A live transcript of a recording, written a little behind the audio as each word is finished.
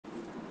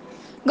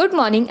Good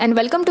morning and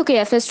welcome to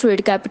KFS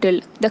Trade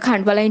Capital, the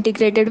Khandwala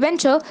integrated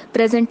venture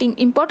presenting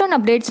important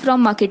updates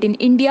from market in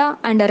India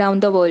and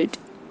around the world.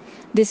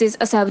 This is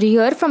Asawari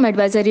here from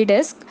Advisory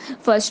Desk.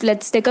 First,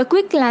 let's take a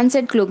quick glance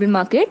at global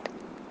market.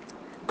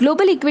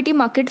 Global equity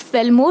market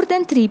fell more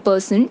than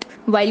 3%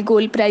 while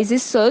gold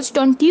prices surged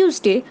on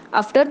Tuesday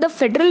after the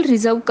Federal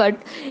Reserve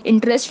cut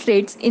interest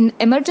rates in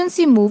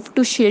emergency move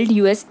to shield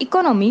US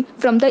economy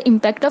from the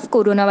impact of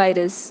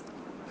coronavirus.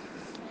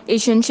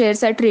 Asian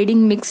shares are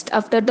trading mixed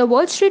after the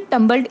Wall Street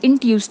tumbled in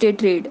Tuesday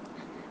trade.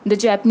 The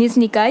Japanese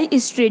Nikkei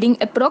is trading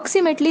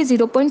approximately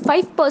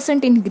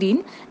 0.5% in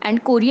green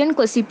and Korean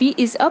Kospi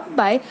is up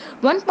by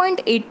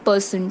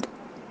 1.8%.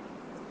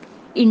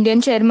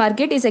 Indian share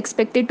market is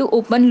expected to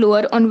open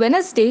lower on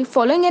Wednesday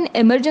following an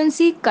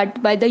emergency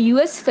cut by the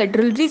US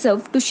Federal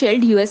Reserve to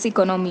shield US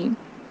economy.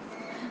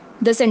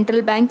 The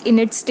central bank in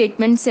its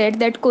statement said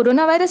that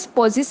coronavirus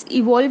poses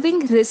evolving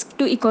risk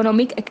to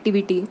economic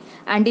activity,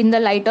 and in the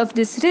light of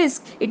this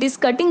risk, it is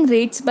cutting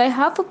rates by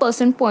half a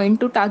percent point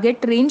to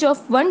target range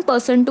of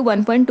 1% to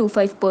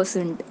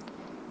 1.25%.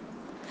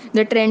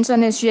 The trends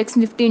on SGX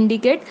Nifty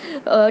indicate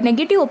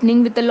negative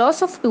opening with a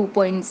loss of 2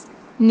 points.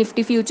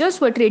 Nifty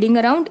futures were trading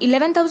around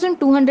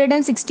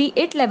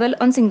 11,268 level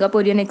on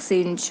Singaporean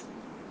exchange.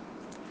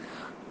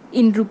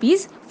 In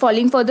rupees,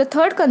 falling for the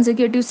third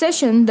consecutive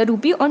session, the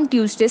rupee on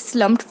Tuesday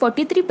slumped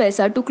 43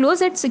 paisa to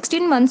close at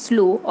 16 months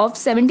low of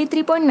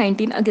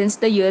 73.19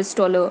 against the US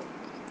dollar.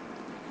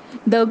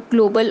 The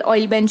global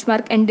oil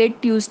benchmark ended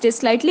Tuesday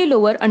slightly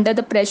lower under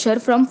the pressure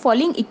from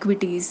falling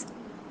equities.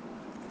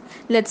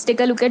 Let's take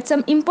a look at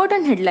some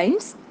important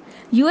headlines.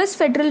 US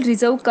Federal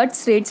Reserve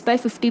cuts rates by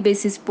 50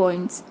 basis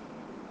points.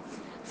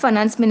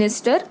 Finance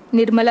Minister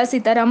Nirmala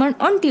Sitharaman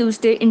on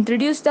Tuesday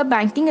introduced the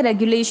Banking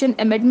Regulation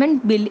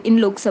Amendment Bill in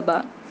Lok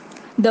Sabha.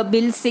 The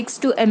bill seeks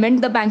to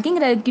amend the Banking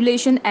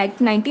Regulation Act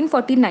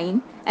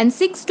 1949 and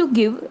seeks to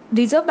give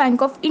Reserve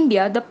Bank of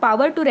India the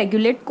power to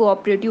regulate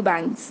cooperative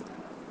banks.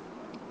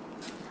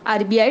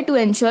 RBI to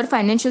ensure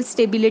financial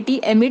stability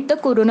amid the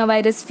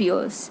coronavirus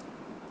fears.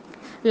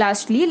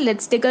 Lastly,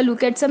 let's take a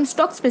look at some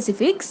stock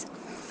specifics.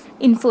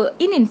 In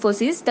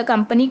Infosys, the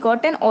company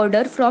got an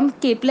order from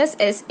K plus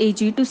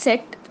SAG to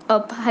set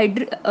up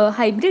a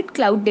hybrid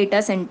cloud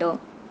data center.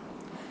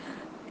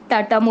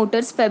 Tata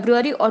Motors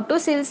February auto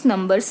sales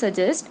numbers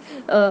suggest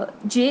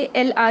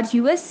JLR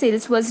US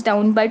sales was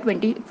down by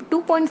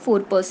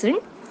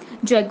 22.4%,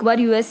 Jaguar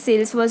US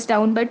sales was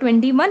down by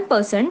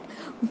 21%,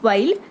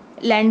 while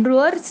Land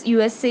Rover's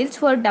US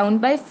sales were down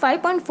by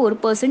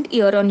 5.4%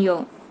 year on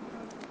year.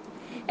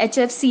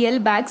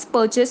 HFCL bags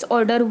purchase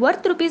order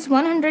worth rupees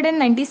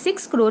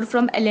 196 crore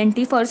from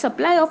L&T for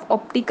supply of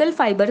optical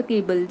fiber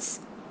cables.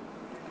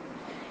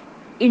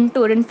 In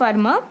Torrent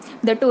Pharma,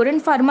 the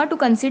Torrent Pharma to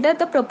consider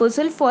the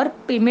proposal for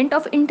payment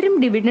of interim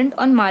dividend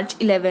on March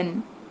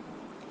 11.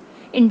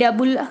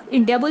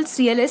 Indiabulls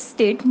real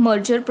estate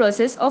merger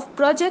process of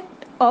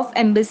project of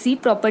embassy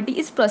property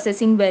is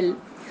processing well.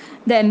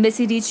 The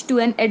embassy reached to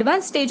an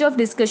advanced stage of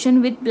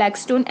discussion with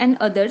Blackstone and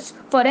others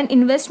for an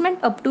investment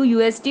up to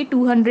USD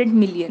 200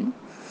 million.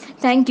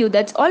 Thank you.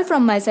 That's all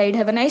from my side.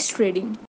 Have a nice trading.